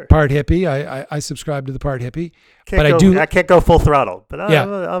hippie, sure. Part hippie. I subscribe to the part hippie. I can't go full throttle, but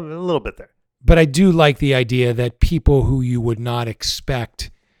I'm a little bit there. But I do like the idea that people who you would not expect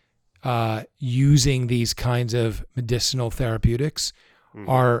using these kinds of medicinal therapeutics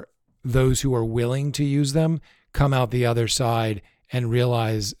are those who are willing to use them, come out the other side and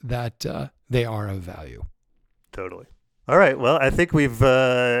realize that they are of value. Totally. All right. Well, I think we've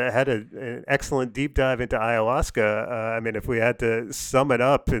had an excellent deep dive into ayahuasca. I mean, if we had to sum it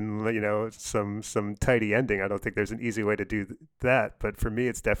up in some tidy ending, I don't think there's an easy way to do that. But for me,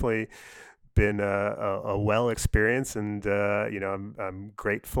 it's definitely been a well experience, and I'm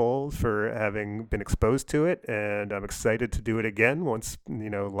grateful for having been exposed to it, and I'm excited to do it again once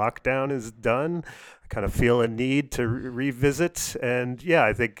lockdown is done. I kind of feel a need to revisit, and yeah,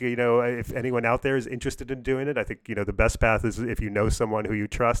 I think if anyone out there is interested in doing it, I think the best path is if you know someone who you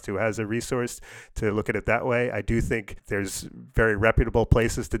trust who has a resource, to look at it that way. I do think there's very reputable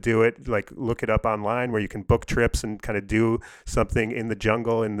places to do it, like look it up online where you can book trips and kind of do something in the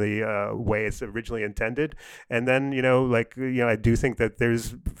jungle in the way it's originally intended. And then I do think that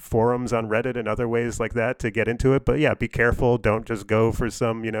there's forums on Reddit and other ways like that to get into it. But yeah, be careful. Don't just go for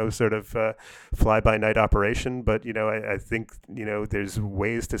some sort of fly-by-night operation. But I think there's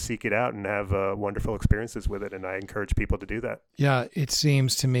ways to seek it out and have wonderful experiences with it, and I encourage people to do that. Yeah, it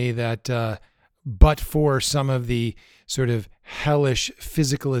seems to me that but for some of the sort of hellish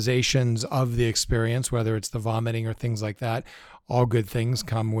physicalizations of the experience, whether it's the vomiting or things like that, all good things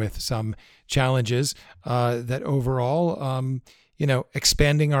come with some challenges, that overall,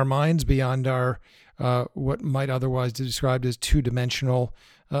 expanding our minds beyond our what might otherwise be described as two-dimensional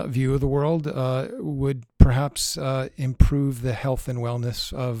view of the world would perhaps improve the health and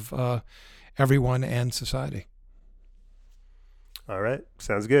wellness of everyone and society. All right.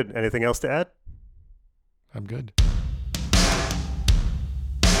 Sounds good. Anything else to add? I'm good.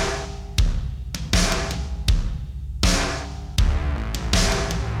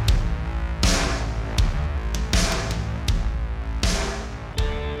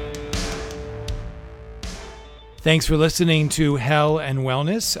 Thanks for listening to Hell and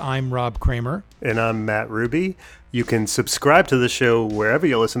Wellness. I'm Rob Kramer. And I'm Matt Ruby. You can subscribe to the show wherever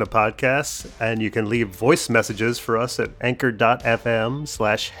you listen to podcasts, and you can leave voice messages for us at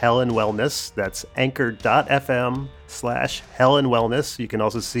anchor.fm/hellandwellness. That's anchor.fm/hellandwellness. You can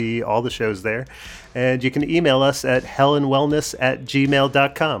also see all the shows there. And you can email us at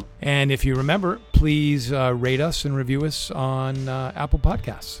hellandwellness@gmail.com. And if you remember, please rate us and review us on Apple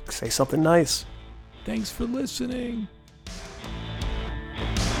Podcasts. Say something nice. Thanks for listening.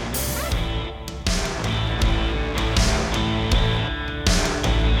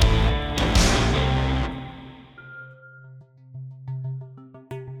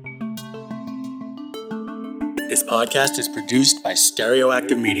 This podcast is produced by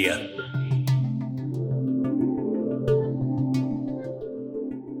Stereoactive Media.